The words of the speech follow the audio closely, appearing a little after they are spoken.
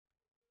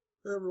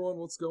Hey everyone,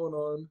 what's going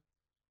on?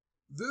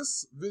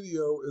 This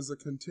video is a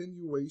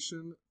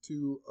continuation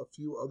to a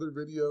few other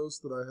videos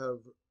that I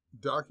have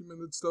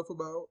documented stuff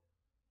about.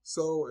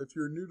 So if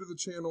you're new to the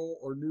channel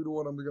or new to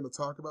what I'm going to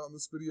talk about in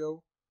this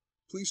video,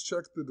 please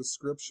check the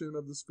description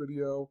of this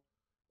video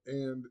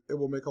and it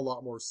will make a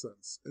lot more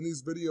sense. In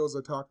these videos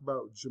I talk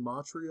about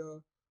gematria,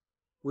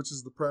 which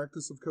is the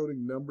practice of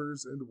coding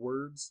numbers into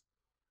words,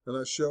 and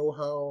I show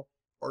how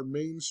our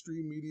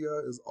mainstream media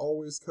is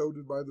always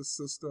coded by this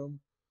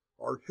system.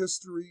 Our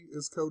history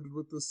is coded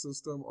with this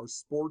system. Our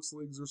sports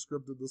leagues are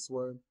scripted this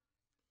way.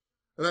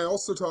 And I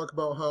also talk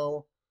about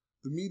how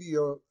the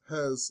media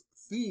has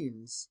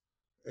themes,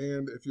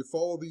 and if you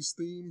follow these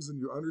themes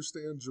and you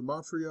understand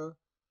gematria,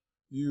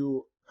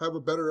 you have a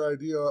better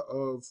idea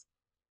of,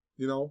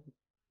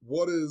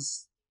 what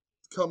is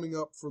coming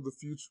up for the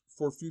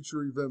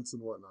future events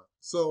and whatnot.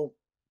 So,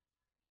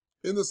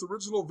 in this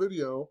original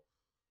video,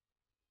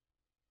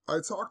 I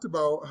talked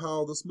about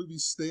how this movie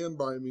Stand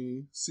By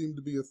Me seemed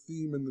to be a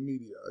theme in the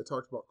media. I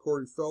talked about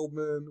Corey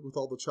Feldman with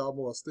all the child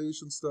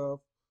molestation stuff.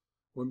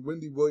 When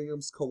Wendy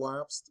Williams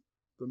collapsed,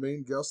 the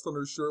main guest on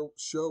her show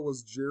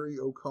was Jerry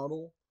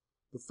O'Connell,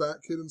 the fat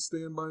kid in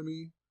Stand By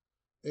Me.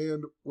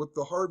 And with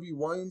the Harvey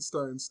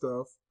Weinstein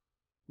stuff,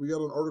 we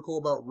got an article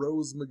about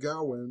Rose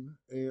McGowan,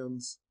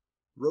 and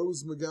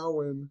Rose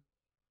McGowan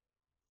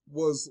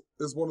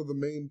is one of the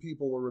main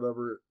people or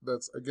whatever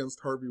that's against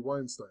Harvey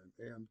Weinstein.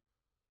 And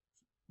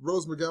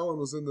Rose McGowan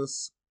was in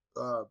this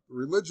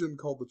religion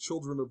called the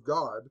Children of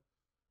God,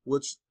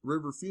 which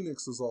River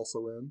Phoenix is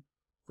also in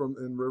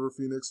River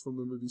Phoenix from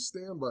the movie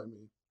Stand By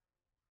Me.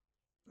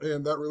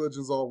 And that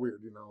religion's all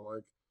weird,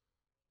 like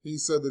he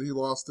said that he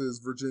lost his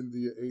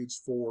virginity at age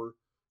 4,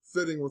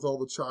 fitting with all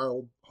the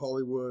child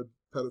Hollywood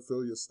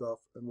pedophilia stuff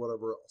and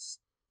whatever else.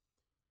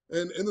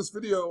 And in this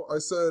video, I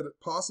said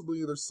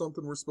possibly there's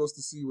something we're supposed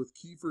to see with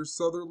Kiefer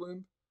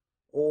Sutherland,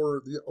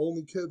 or the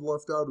only kid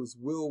left out is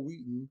Will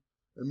Wheaton,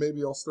 and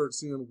maybe I'll start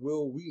seeing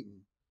Will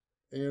Wheaton.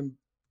 And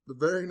the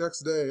very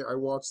next day, I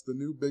watched the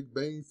new Big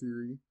Bang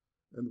Theory,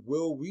 and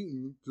Will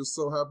Wheaton just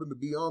so happened to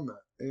be on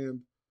that.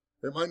 And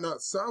it might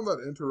not sound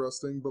that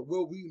interesting, but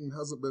Will Wheaton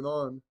hasn't been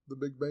on the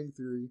Big Bang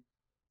Theory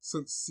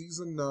since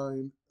Season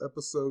 9,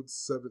 Episode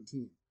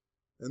 17.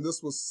 And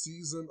this was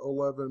Season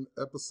 11,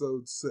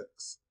 Episode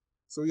 6.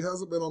 So he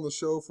hasn't been on the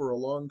show for a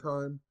long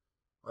time.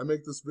 I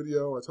make this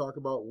video, I talk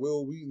about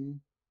Will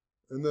Wheaton,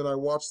 and then I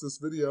watch this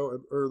video,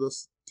 or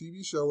this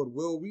TV show, and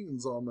Will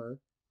Wheaton's on there.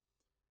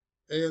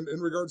 And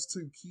in regards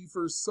to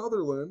Kiefer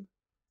Sutherland,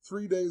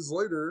 3 days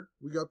later,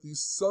 we got the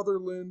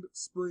Sutherland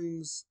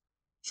Springs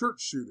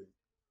church shooting.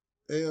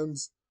 And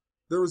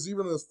there was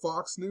even a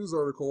Fox News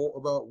article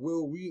about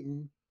Will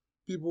Wheaton.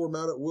 People were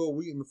mad at Will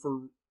Wheaton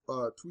for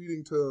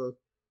tweeting to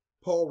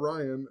Paul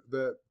Ryan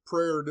that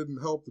prayer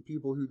didn't help the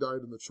people who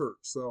died in the church.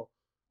 So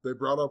they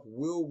brought up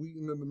Will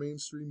Wheaton in the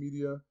mainstream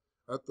media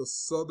at the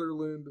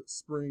Sutherland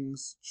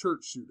Springs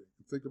church shooting.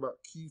 Think about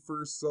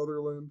Kiefer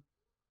Sutherland,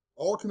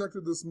 all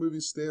connected to this movie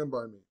Stand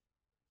By Me.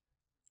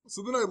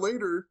 So then I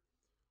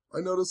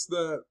noticed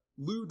that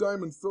Lou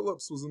Diamond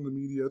Phillips was in the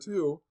media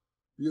too,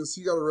 because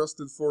he got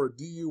arrested for a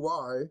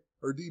DUI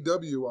or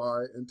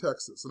DWI in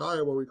Texas. In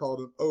Iowa, we call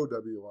it an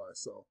OWI.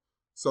 So,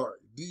 sorry,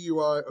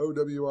 DUI,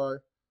 OWI,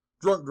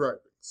 drunk driving,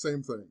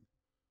 same thing.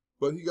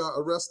 But he got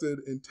arrested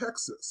in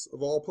Texas,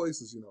 of all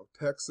places,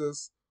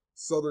 Texas,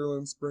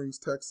 Sutherland Springs,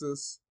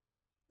 Texas.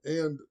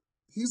 And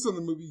he's in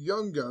the movie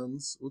Young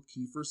Guns with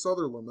Kiefer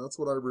Sutherland. That's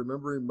what I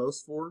remember him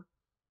most for.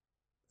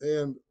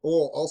 And,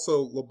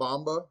 also La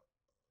Bamba.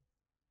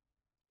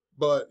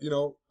 But,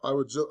 I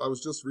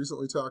was just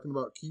recently talking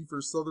about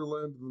Kiefer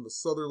Sutherland and the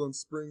Sutherland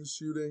Springs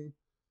shooting.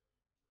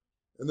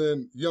 And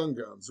then Young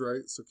Guns,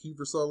 right? So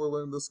Kiefer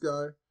Sutherland, this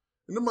guy.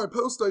 And in my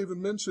post, I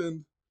even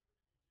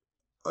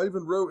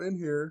wrote in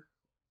here,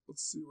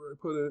 let's see where I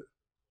put it.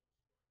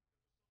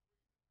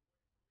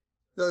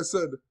 Yeah, I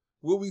said,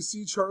 will we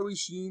see Charlie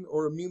Sheen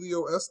or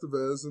Emilio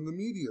Estevez in the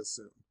media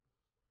soon?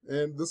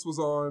 And this was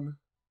on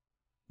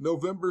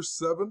November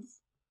 7th.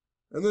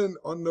 And then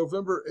on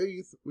November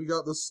 8th, we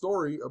got this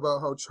story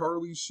about how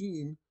Charlie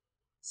Sheen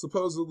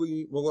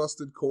supposedly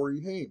molested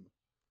Corey Haim.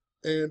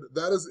 And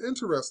that is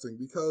interesting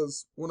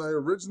because when I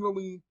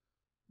originally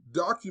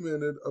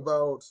documented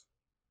about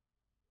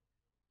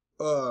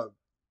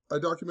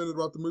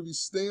the movie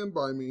Stand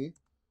By Me,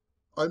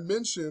 I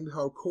mentioned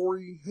how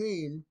Corey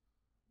Haim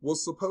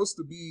was supposed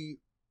to be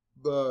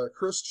the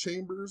Chris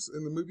Chambers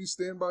in the movie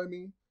Stand By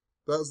Me.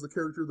 That was the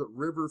character that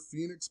River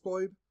Phoenix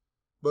played.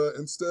 But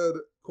instead,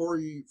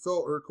 Corey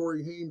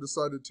Haim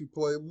decided to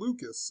play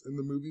Lucas in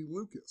the movie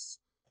Lucas.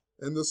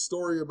 And this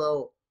story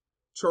about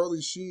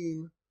Charlie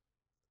Sheen,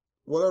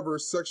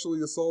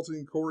 sexually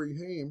assaulting Corey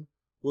Haim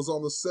was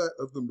on the set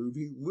of the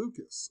movie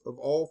Lucas, of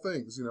all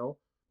things, the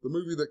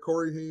movie that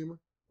Corey Haim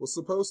was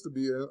supposed to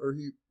be in, or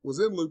he was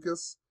in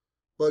Lucas,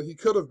 but he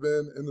could have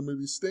been in the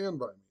movie Stand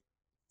By Me.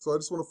 So I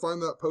just want to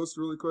find that post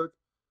really quick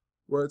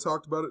where I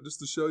talked about it just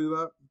to show you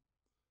that.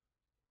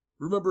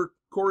 Remember,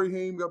 Corey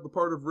Haim got the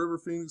part of River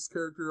Phoenix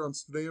character on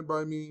Stand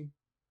By Me,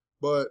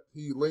 but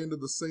he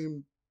landed the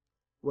same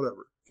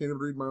whatever. Can't even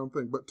read my own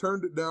thing. But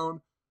turned it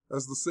down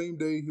as the same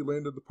day he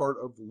landed the part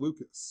of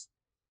Lucas,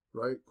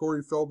 right?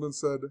 Corey Feldman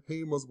said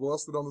Haim was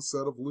molested on the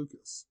set of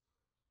Lucas.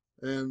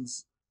 And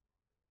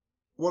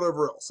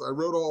whatever else. I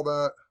wrote all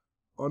that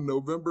on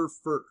November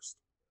 1st.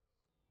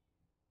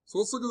 So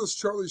let's look at this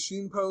Charlie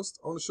Sheen post.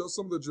 I want to show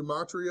some of the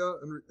gematria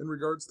in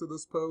regards to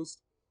this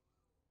post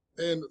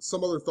and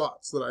some other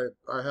thoughts that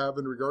I have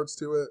in regards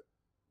to it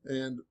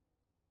and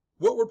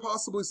what we're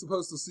possibly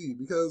supposed to see,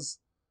 because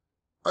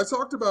I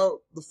talked about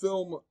the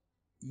film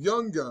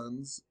Young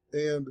Guns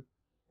and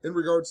in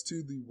regards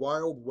to the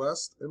Wild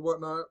West and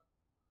whatnot,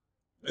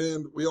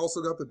 and we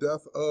also got the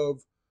death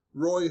of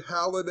Roy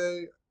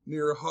Halladay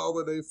near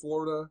Holiday,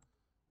 Florida,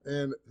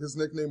 and his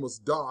nickname was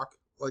Doc,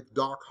 like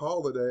Doc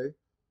Holliday,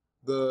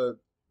 the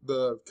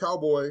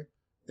cowboy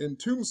in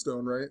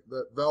Tombstone, right,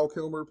 that Val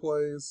Kilmer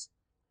plays,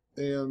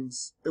 and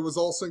it was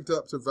all synced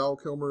up to Val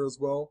Kilmer as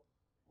well.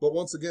 But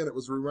once again, it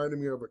was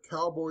reminding me of a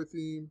cowboy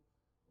theme,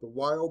 the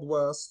Wild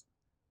West,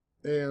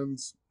 and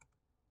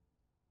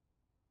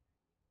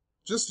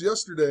just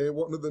yesterday,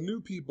 one of the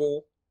new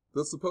people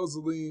that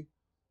supposedly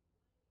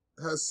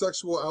has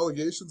sexual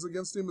allegations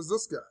against him is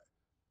this guy,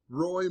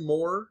 Roy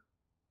Moore.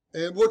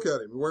 And look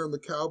at him, wearing the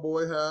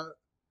cowboy hat.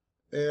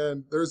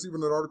 And there's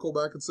even an article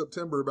back in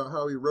September about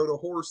how he rode a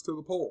horse to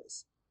the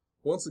polls.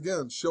 Once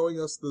again, showing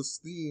us this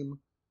theme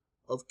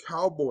of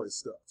cowboy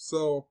stuff.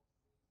 So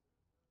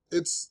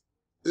it's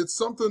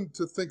something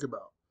to think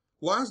about.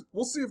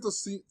 We'll see if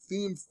the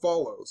theme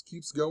follows,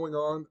 keeps going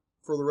on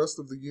for the rest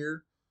of the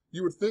year.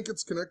 You would think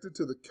it's connected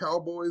to the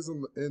Cowboys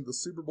and the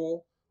Super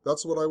Bowl.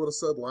 That's what I would have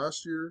said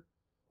last year.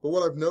 But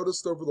what I've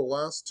noticed over the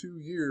last 2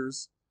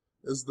 years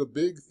is the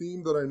big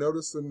theme that I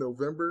noticed in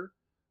November,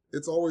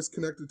 it's always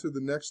connected to the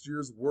next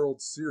year's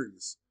World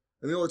Series.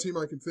 And the only team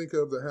I can think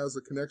of that has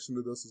a connection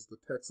to this is the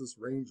Texas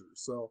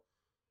Rangers. So,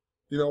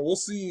 we'll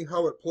see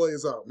how it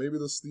plays out. Maybe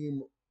this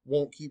theme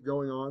won't keep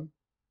going on.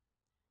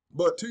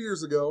 But 2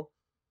 years ago,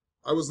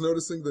 I was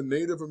noticing the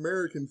Native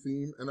American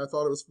theme, and I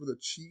thought it was for the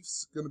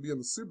Chiefs going to be in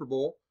the Super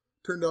Bowl.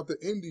 Turned out the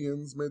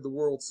Indians made the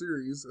World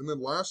Series. And then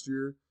last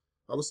year,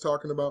 I was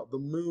talking about the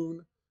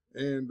moon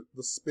and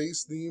the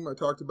space theme. I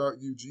talked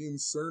about Eugene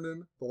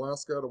Cernan, the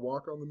last guy to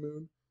walk on the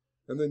moon.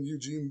 And then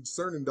Eugene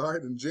Cernan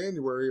died in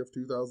January of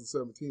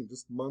 2017,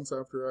 just months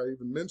after I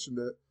even mentioned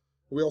it.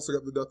 We also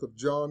got the death of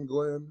John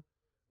Glenn,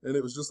 and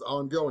it was just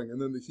ongoing.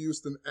 And then the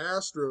Houston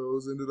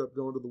Astros ended up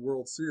going to the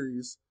World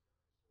Series.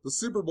 The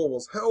Super Bowl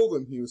was held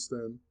in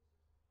Houston,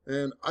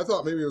 and I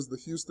thought maybe it was the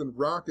Houston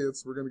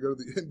Rockets were going to go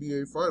to the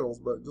NBA Finals,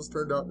 but it just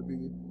turned out to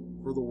be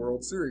for the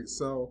World Series.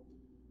 So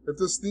if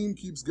this theme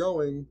keeps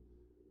going,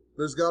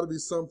 there's got to be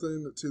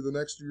something to the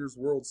next year's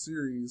World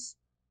Series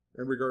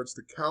in regards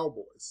to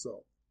Cowboys.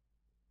 So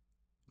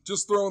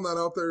just throwing that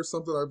out there,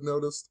 something I've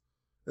noticed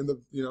in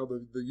the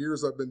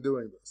years I've been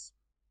doing this.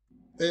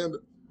 And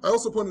I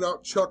also pointed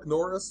out Chuck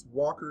Norris,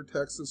 Walker,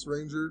 Texas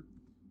Ranger.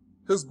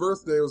 His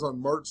birthday was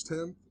on March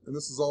 10th, and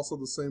this is also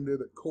the same day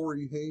that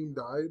Corey Haim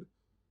died.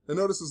 And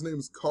notice his name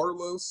is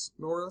Carlos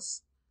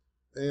Norris,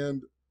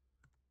 and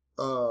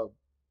can't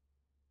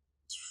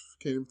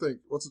even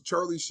think.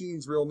 Charlie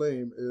Sheen's real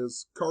name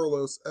is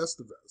Carlos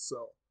Estevez.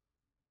 So,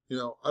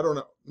 I don't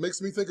know. Makes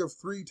me think of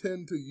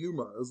 310 to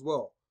Yuma as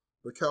well,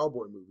 the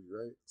cowboy movie,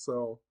 right?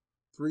 So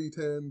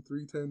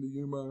 310 to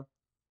Yuma.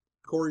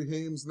 Corey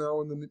Haim's now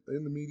in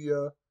the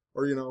media,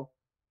 or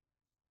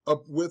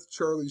up with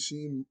Charlie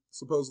Sheen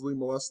supposedly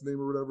molesting him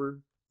or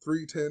whatever.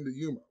 310 to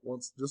Yuma.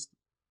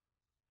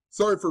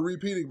 Sorry for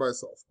repeating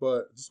myself,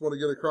 but just want to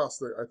get across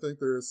there. I think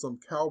there is some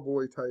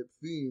cowboy type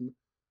theme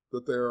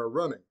that they are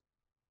running.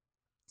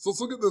 So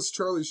let's look at this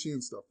Charlie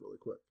Sheen stuff really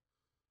quick.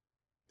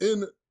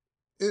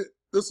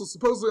 This was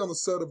supposedly on the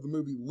set of the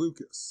movie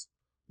Lucas.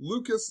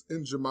 Lucas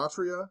in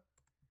gematria.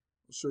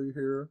 I'll show you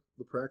here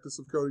the practice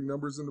of coding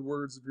numbers into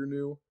words if you're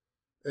new.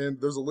 And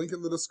there's a link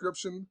in the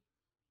description.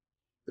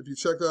 If you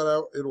check that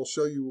out, it'll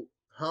show you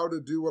how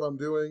to do what I'm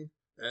doing,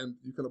 and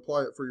you can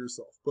apply it for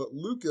yourself. But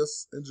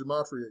Lucas in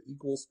gematria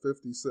equals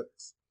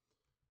 56.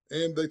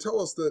 And they tell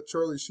us that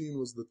Charlie Sheen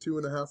was the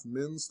 2.5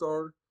 Men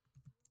star.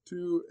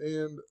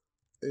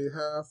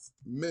 2.5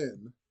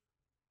 Men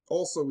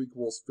also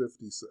equals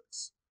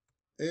 56.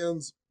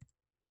 And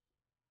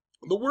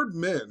the word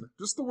men,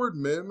 just the word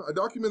men, I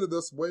documented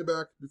this way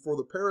back before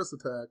the Paris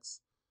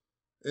attacks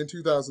in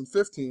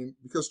 2015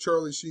 because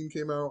Charlie Sheen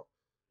came out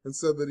and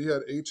said that he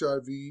had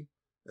HIV,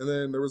 and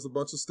then there was a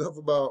bunch of stuff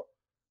about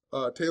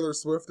Taylor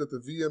Swift at the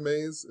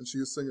VMAs, and she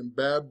was singing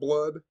Bad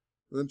Blood,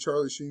 and then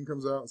Charlie Sheen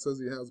comes out and says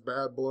he has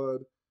bad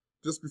blood.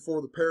 Just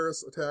before the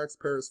Paris attacks,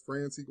 Paris,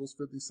 France equals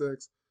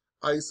 56,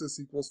 ISIS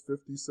equals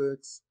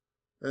 56,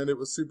 and it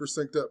was super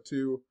synced up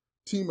to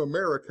Team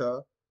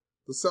America,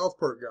 the South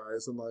Park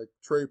guys, and like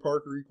Trey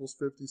Parker equals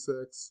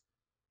 56,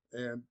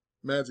 and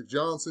Magic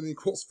Johnson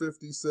equals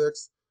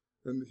 56,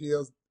 and he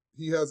has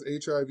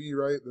HIV,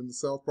 right? Then the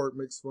South Park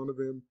makes fun of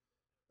him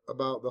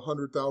about the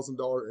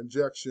 $100,000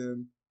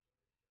 injection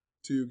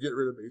to get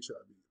rid of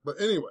HIV.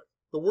 But anyway,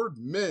 the word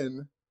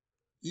men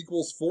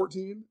equals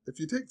 14. If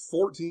you take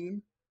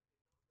 14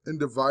 and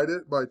divide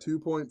it by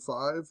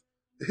 2.5,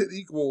 it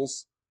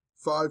equals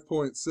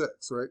 5.6,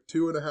 right?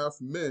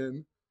 2.5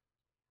 men.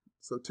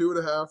 So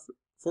 2.5,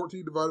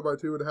 14 divided by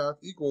 2.5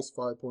 equals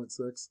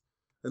 5.6.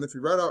 And if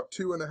you write out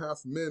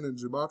 2.5 men in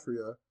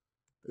gematria,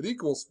 it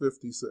equals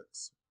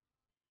 56.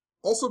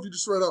 Also, if you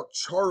just write out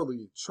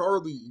Charlie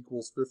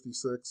equals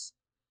 56,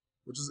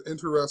 which is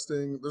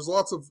interesting. There's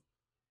lots of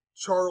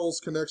Charles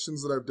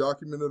connections that I've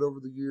documented over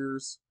the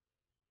years.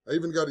 I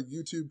even got a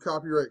YouTube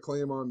copyright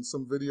claim on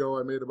some video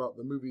I made about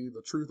the movie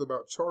The Truth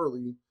About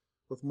Charlie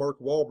with Mark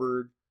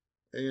Wahlberg,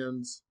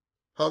 and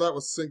how that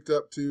was synced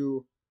up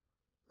to,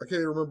 I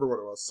can't even remember what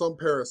it was, some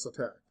Paris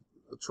attack,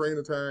 a train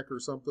attack or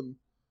something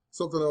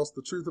else.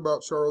 The Truth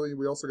About Charlie.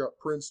 We also got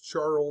Prince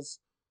Charles,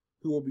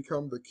 who will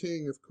become the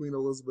king if Queen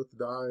Elizabeth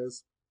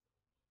dies.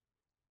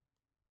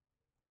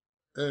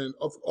 And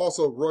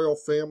also royal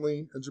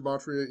family in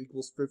gematria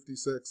equals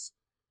 56.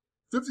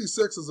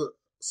 56 is a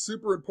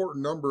super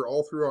important number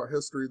all throughout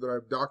history that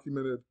I've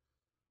documented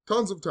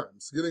tons of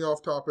times. Getting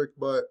off topic,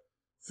 but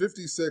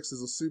 56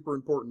 is a super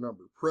important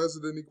number.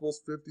 President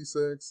equals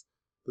 56.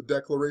 The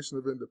Declaration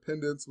of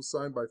Independence was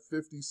signed by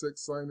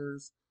 56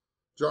 signers.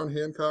 John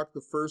Hancock,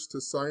 the first to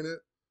sign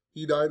it,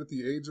 he died at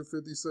the age of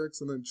 56.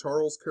 And then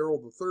Charles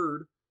Carroll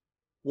III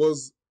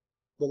was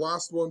the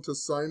last one to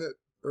sign it,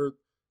 or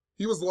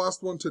he was the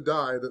last one to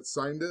die that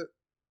signed it,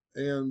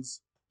 and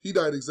he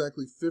died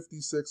exactly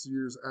 56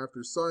 years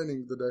after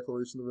signing the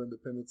Declaration of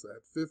Independence that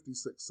had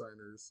 56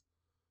 signers.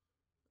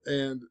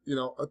 And, you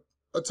know,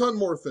 a ton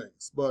more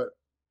things. But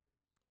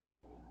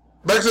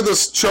back to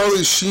this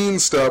Charlie Sheen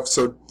stuff.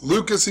 So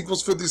Lucas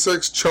equals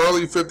 56,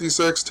 Charlie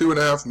 56,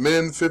 2.5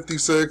 men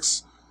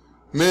 56,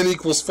 men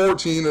equals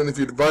 14, and if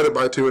you divide it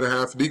by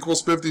 2.5, it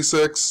equals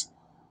 56.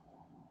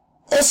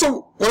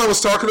 Also, when I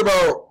was talking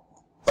about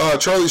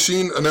Charlie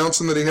Sheen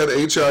announcing that he had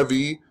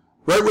HIV,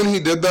 right when he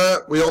did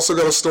that, we also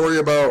got a story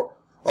about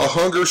a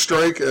hunger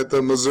strike at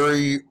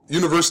the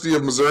University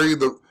of Missouri,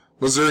 the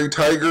Missouri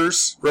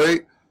Tigers,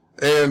 right?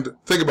 And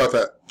think about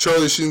that.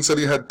 Charlie Sheen said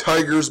he had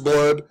tiger's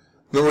blood.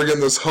 Then we're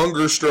getting this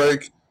hunger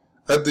strike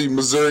at the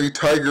Missouri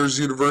Tigers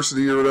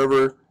University or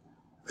whatever.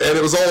 And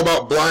it was all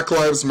about Black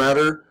Lives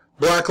Matter.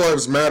 Black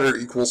Lives Matter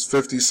equals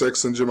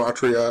 56 in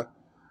gematria.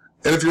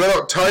 And if you add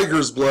out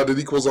tiger's blood, it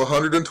equals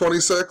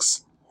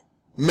 126.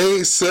 May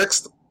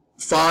 6th,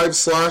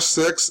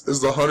 5/6 is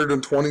the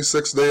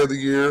 126th day of the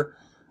year.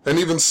 And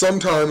even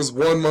sometimes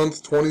 1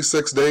 month,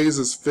 26 days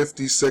is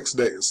 56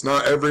 days.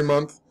 Not every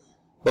month,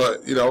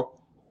 but, you know,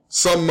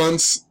 some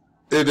months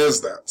it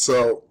is that.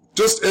 So,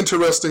 just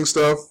interesting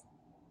stuff.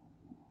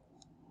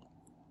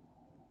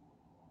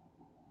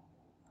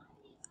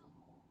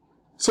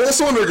 So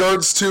also in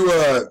regards to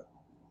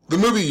the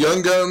movie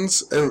Young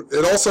Guns, and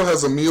it also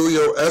has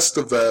Emilio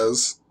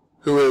Estevez,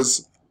 who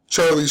is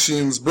Charlie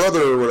Sheen's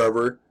brother or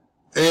whatever,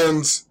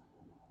 and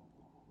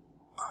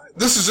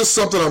this is just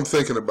something I'm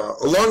thinking about.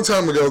 A long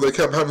time ago, they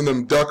kept having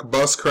them duck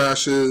bus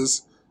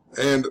crashes,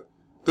 and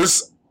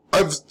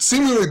I've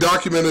seemingly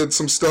documented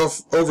some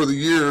stuff over the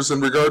years in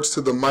regards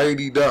to the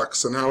Mighty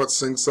Ducks and how it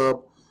syncs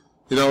up.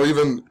 You know,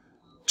 even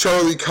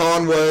Charlie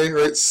Conway,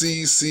 right,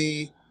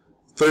 CC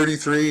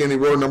 33, and he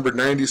wore number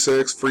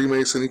 96,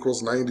 Freemason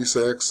equals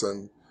 96,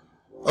 and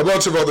a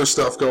bunch of other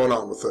stuff going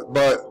on with it.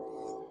 But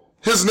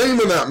his name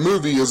in that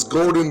movie is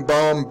Gordon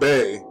Bomb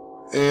Bay,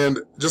 and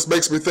it just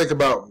makes me think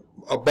about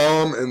a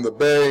bomb in the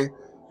bay.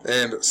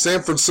 And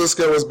San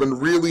Francisco has been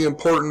really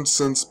important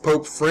since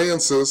Pope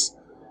Francis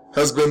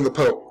has been the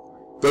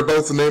Pope. They're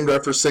both named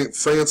after St.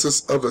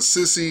 Francis of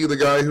Assisi,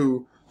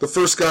 the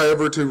first guy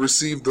ever to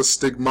receive the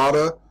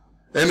stigmata.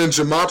 And in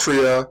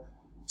gematria,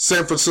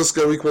 San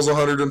Francisco equals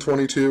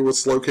 122.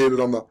 It's located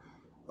on the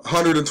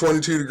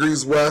 122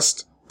 degrees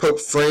west. Pope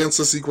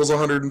Francis equals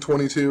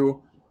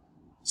 122.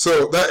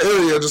 So that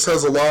area just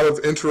has a lot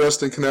of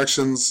interesting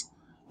connections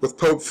with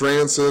Pope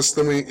Francis.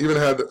 Then we even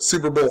had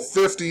Super Bowl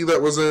 50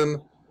 that was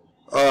in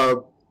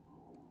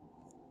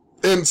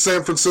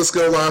San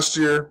Francisco last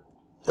year,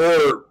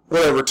 or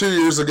whatever, 2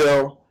 years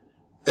ago.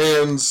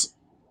 And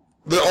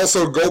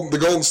the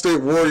Golden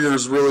State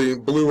Warriors really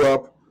blew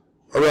up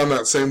around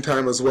that same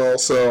time as well.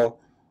 So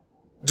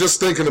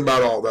just thinking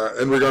about all that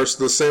in regards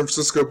to the San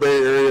Francisco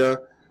Bay Area.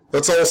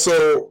 That's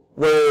also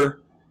where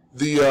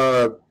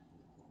the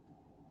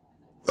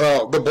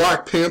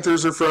Black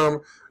Panthers are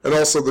from, and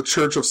also the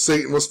Church of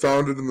Satan was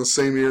founded in the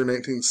same year,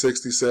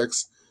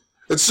 1966.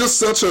 It's just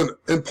such an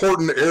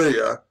important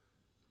area.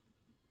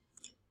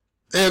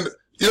 And,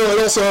 you know, it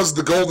also has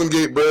the Golden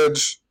Gate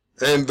Bridge,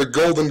 and the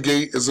Golden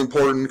Gate is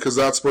important because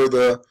that's where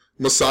the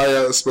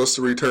Messiah is supposed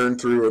to return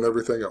through and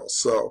everything else.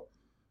 So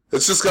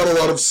it's just got a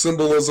lot of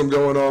symbolism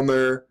going on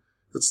there.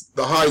 It's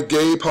the high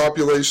gay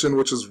population,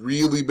 which is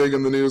really big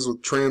in the news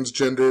with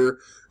transgender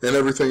and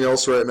everything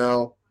else right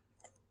now.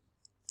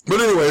 But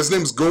anyway, his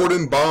name's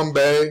Gordon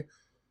Bombay,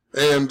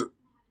 and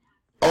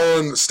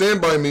on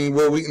Stand By Me,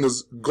 Will Wheaton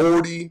is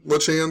Gordy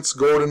LaChance,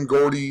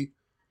 Gordy.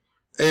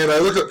 And I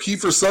looked up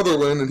Kiefer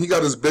Sutherland, and he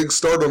got his big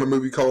start on a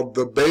movie called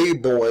The Bay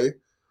Boy,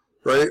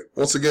 right?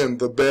 Once again,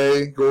 The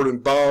Bay, Gordon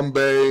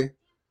Bombay.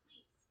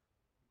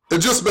 it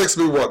just makes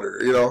me wonder,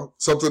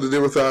 something to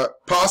do with that.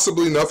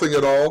 Possibly nothing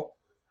at all,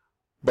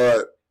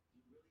 but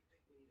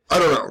I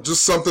don't know,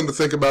 just something to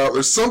think about.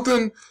 There's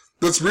something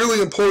that's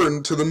really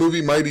important to the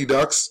movie Mighty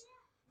Ducks.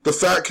 The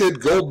fat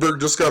kid Goldberg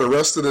just got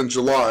arrested in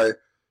July,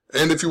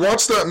 and if you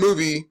watch that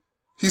movie,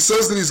 he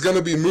says that he's going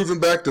to be moving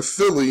back to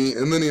Philly,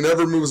 and then he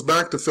never moves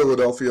back to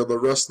Philadelphia the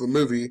rest of the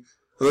movie, and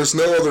there's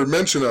no other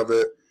mention of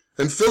it.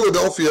 And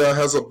Philadelphia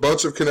has a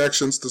bunch of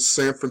connections to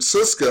San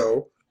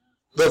Francisco,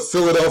 the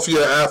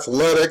Philadelphia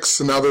Athletics,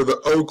 and now they're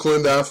the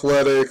Oakland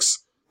Athletics,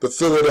 the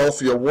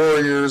Philadelphia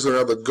Warriors, and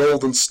now the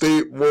Golden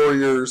State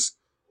Warriors.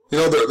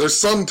 There's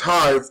some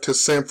tie to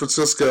San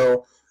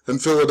Francisco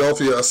and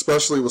Philadelphia,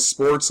 especially with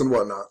sports and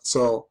whatnot.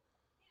 So,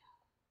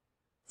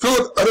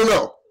 I don't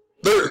know.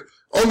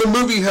 On the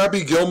movie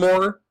Happy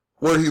Gilmore,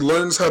 where he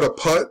learns how to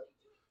putt,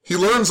 he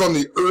learns on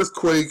the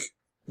Earthquake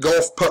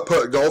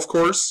putt golf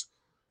course,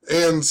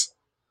 and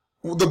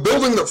the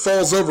building that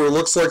falls over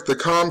looks like the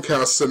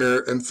Comcast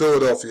Center in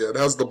Philadelphia. It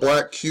has the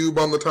black cube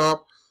on the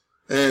top,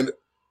 and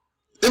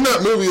in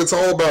that movie, it's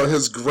all about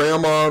his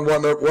grandma and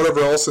whatever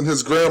else, and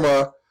his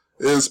grandma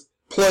is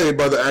played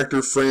by the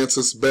actor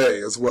Frances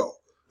Bay as well.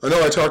 I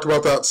know I talked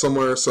about that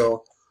somewhere,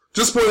 so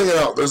just pointing it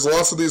out. There's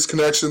lots of these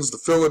connections to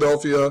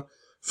Philadelphia.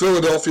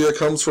 Philadelphia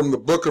comes from the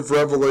Book of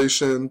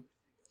Revelation.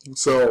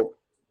 So,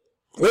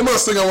 one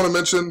last thing I want to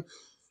mention,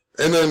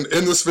 and then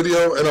in this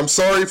video, and I'm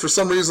sorry, for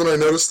some reason I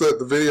noticed that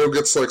the video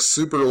gets like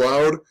super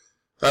loud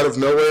out of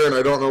nowhere, and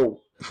I don't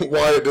know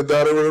why it did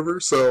that or whatever,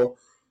 so,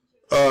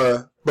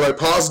 but I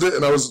paused it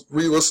and I was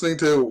re-listening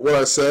to what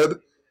I said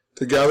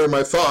to gather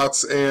my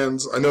thoughts,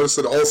 and I noticed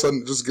that all of a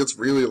sudden it just gets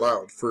really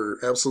loud for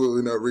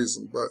absolutely no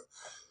reason. But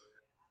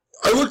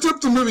I looked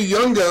up the movie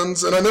Young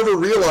Guns, and I never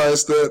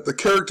realized that the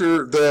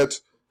character that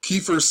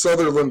Kiefer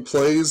Sutherland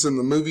plays in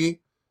the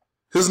movie,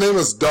 his name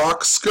is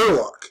Doc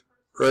Scurlock,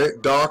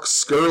 right? Doc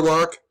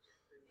Scurlock.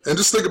 And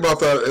just think about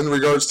that in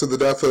regards to the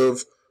death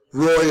of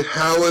Roy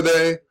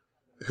Halladay,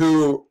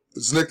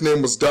 whose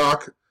nickname was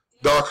Doc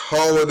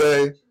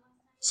Holliday.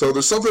 So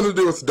there's something to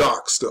do with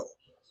Doc still.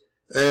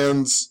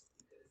 And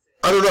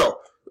I don't know.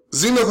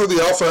 Zenith of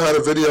the Alpha had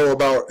a video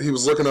about, he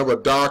was looking up a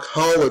Doc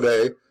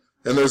holiday,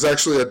 and there's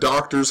actually a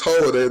doctor's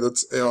holiday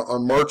that's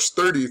on March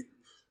 30th.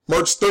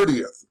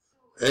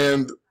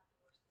 And,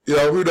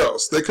 who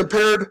knows? They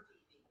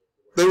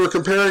were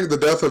comparing the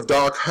death of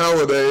Doc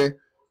Holliday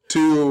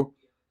to,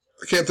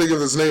 I can't think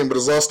of his name, but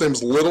his last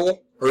name's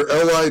Little, or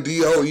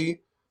Lidle.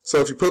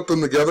 So if you put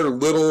them together,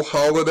 Little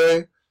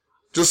Holiday,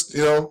 just,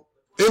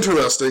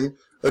 interesting.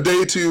 A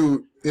day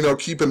to,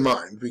 keep in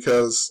mind,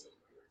 because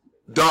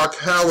Doc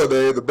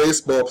Holliday, the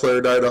baseball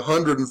player, died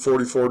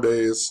 144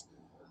 days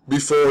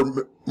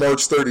before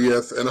March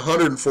 30th, and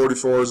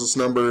 144 is this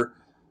number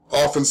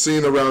often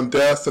seen around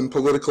death and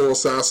political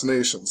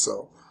assassination.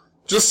 So,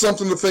 just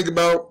something to think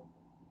about.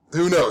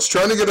 Who knows?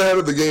 Trying to get ahead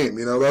of the game.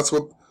 That's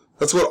what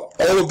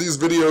all of these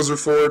videos are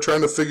for.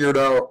 Trying to figure it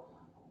out.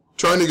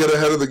 Trying to get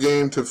ahead of the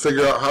game to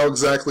figure out how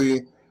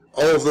exactly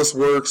all of this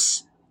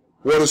works.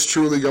 What is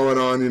truly going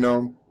on?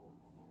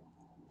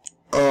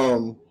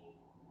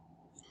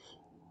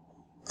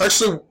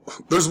 Actually,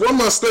 there's one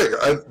last thing.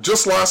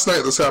 Just last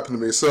night this happened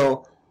to me.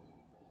 So,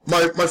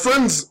 my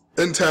friend's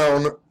in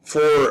town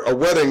for a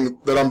wedding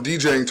that I'm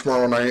DJing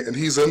tomorrow night, and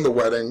he's in the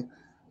wedding,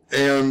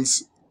 and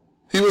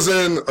he was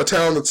in a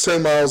town that's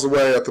 10 miles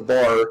away at the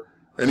bar,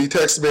 and he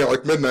texted me at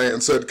like midnight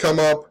and said, come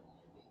up,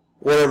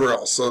 whatever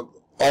else, so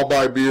I'll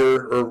buy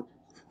beer, or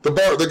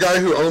the guy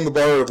who owned the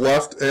bar had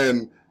left,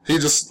 and he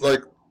just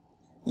like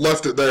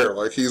left it there,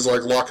 like he's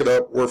like, lock it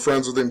up, we're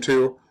friends with him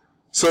too,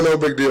 so no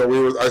big deal.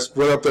 I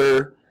went up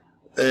there,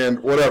 and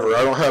whatever,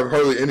 I don't have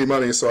hardly any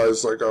money, so I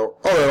was like, oh,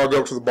 alright, I'll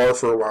go up to the bar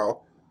for a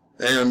while.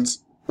 And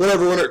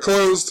whatever, when it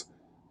closed,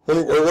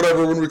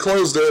 when we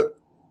closed it,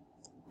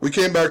 we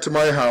came back to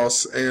my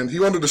house, and he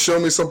wanted to show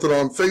me something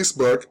on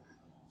Facebook,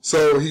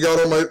 so he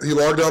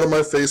logged out on my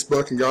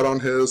Facebook and got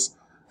on his,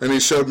 and he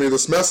showed me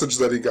this message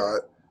that he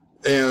got.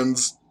 And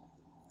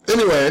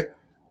anyway,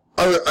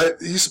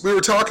 we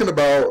were talking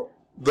about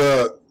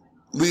the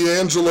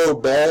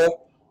LiAngelo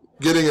Ball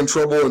getting in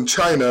trouble in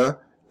China,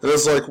 and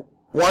it's like,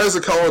 why is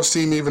a college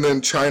team even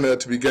in China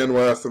to begin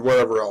with, and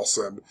whatever else?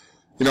 And,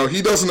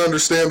 he doesn't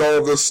understand all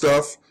of this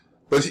stuff,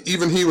 but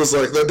even he was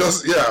like,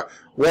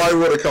 why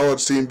would a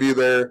college team be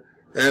there?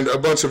 And a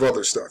bunch of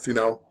other stuff,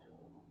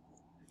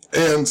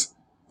 And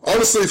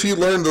honestly, if he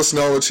learned this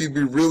knowledge, he'd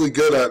be really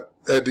good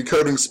at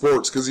decoding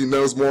sports, because he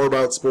knows more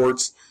about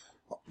sports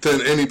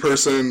than any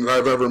person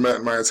I've ever met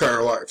in my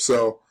entire life.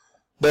 So,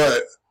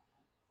 but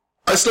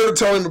I started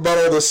telling him about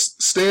all this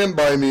Stand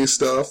By Me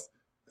stuff,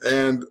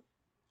 and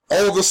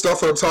all of the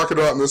stuff that I'm talking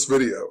about in this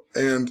video.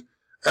 And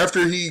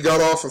after he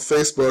got off of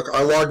Facebook,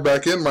 I logged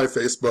back in my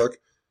Facebook,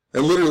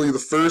 and literally the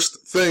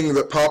first thing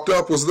that popped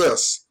up was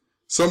this.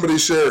 Somebody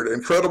shared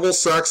incredible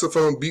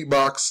saxophone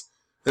beatbox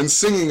and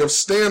singing of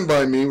Stand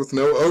By Me with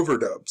no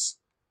overdubs.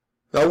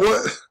 Now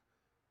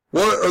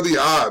what are the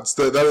odds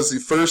that that is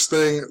the first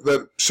thing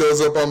that shows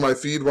up on my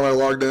feed when I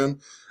logged in?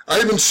 I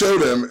even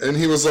showed him, and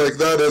he was like,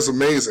 that is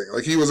amazing.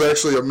 Like, he was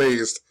actually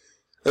amazed.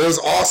 And it was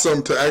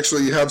awesome to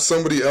actually have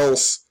somebody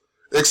else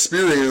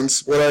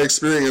experience what I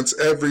experience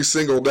every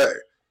single day.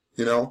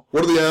 You know,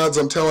 what are the odds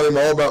I'm telling him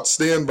all about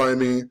Stand By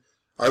Me?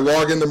 I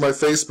log into my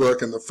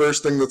Facebook, and the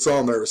first thing that's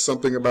on there is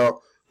something about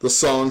the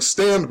song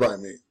Stand By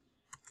Me.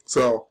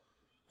 So,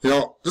 you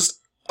know, just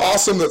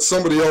awesome that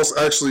somebody else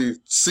actually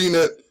seen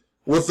it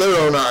with their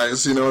own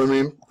eyes, you know what I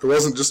mean? It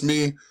wasn't just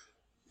me,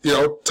 you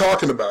know,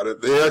 talking about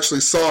it. They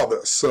actually saw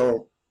this.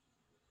 So,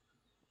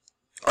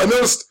 I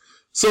noticed,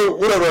 so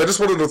whatever,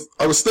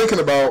 I was thinking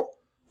about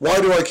why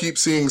do I keep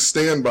seeing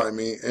Stand By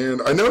Me?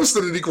 And I noticed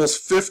that it equals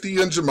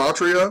 50 in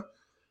Gematria.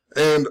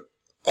 And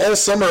all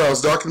summer I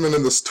was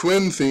documenting this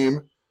twin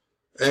theme,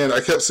 and I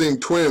kept seeing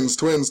twins,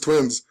 twins,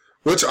 twins,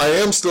 which I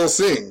am still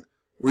seeing.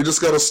 We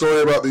just got a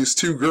story about these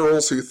two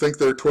girls who think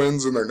they're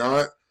twins and they're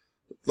not.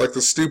 Like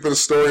the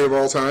stupidest story of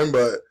all time,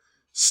 but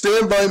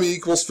Stand By Me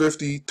equals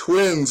 50,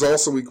 twins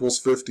also equals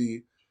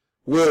 50,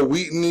 Will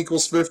Wheaton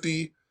equals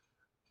 50,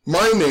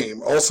 my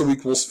name also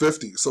equals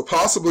 50. So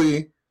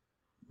possibly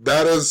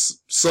that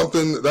is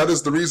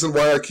the reason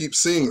why I keep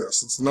seeing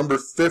this. It's number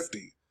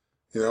 50,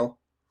 you know?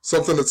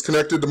 Something that's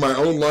connected to my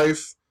own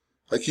life.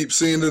 I keep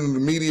seeing it in the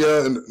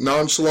media in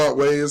nonchalant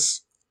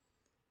ways.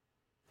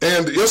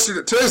 And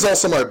today's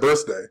also my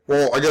birthday.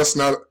 Well, I guess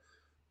not.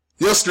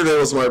 Yesterday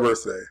was my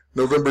birthday,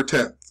 November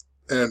 10th.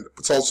 And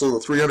it's also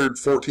the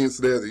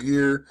 314th day of the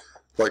year,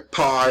 like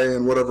pi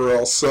and whatever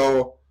else.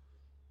 So,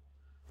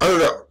 I don't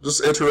know,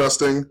 just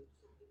interesting.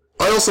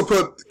 I also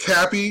put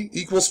Cappy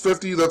equals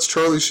 50. That's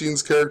Charlie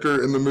Sheen's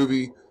character in the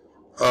movie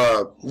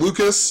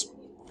Lucas.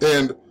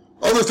 And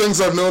other things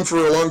I've known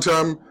for a long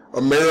time,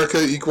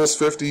 America equals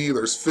 50,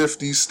 there's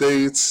 50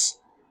 states,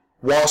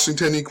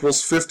 Washington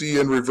equals 50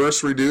 in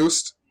reverse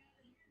reduced.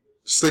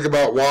 Just think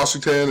about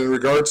Washington in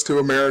regards to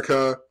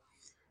America.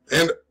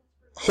 And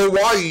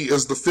Hawaii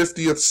is the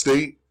 50th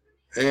state,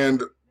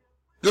 and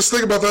just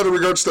think about that in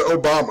regards to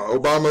Obama.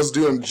 Obama's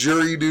doing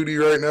jury duty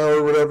right now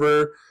or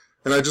whatever,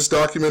 and I just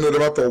documented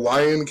about the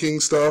Lion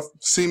King stuff,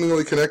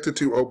 seemingly connected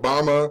to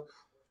Obama.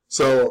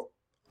 So,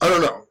 I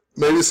don't know.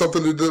 Maybe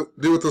something to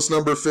do with this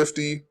number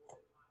 50.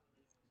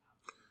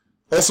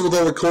 Also with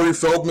all the Corey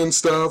Feldman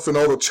stuff and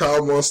all the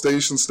child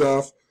molestation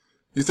stuff.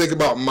 You think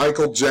about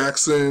Michael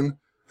Jackson,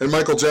 and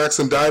Michael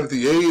Jackson died at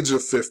the age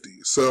of 50.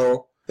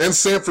 So, and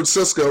San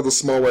Francisco, the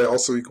small way,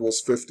 also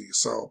equals 50.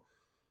 So,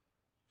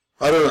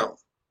 I don't know.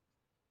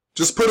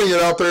 Just putting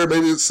it out there,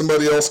 maybe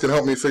somebody else can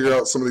help me figure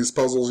out some of these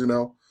puzzles, you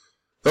know.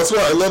 That's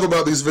what I love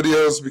about these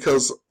videos,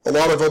 because a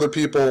lot of other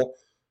people,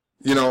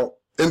 you know,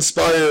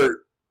 inspire,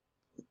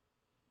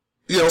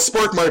 you know,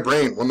 spark my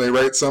brain when they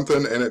write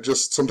something, and it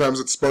just, sometimes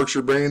it sparks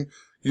your brain.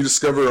 You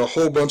discover a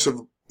whole bunch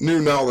of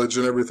new knowledge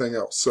and everything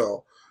else.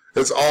 So,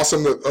 it's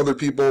awesome that other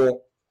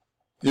people,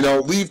 you know,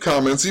 leave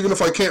comments, even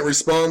if I can't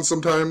respond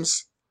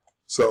sometimes.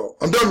 So,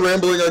 I'm done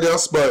rambling, I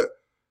guess, but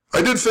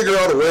I did figure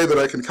out a way that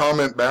I can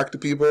comment back to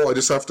people. I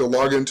just have to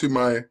log into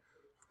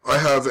I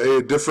have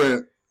a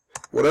different,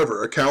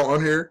 whatever, account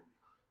on here.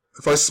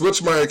 If I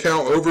switch my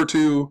account over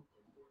to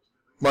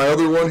my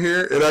other one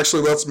here, it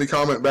actually lets me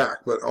comment back.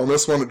 But on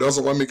this one, it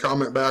doesn't let me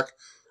comment back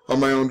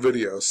on my own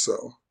videos.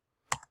 So,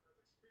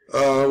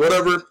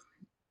 whatever.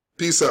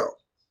 Peace out.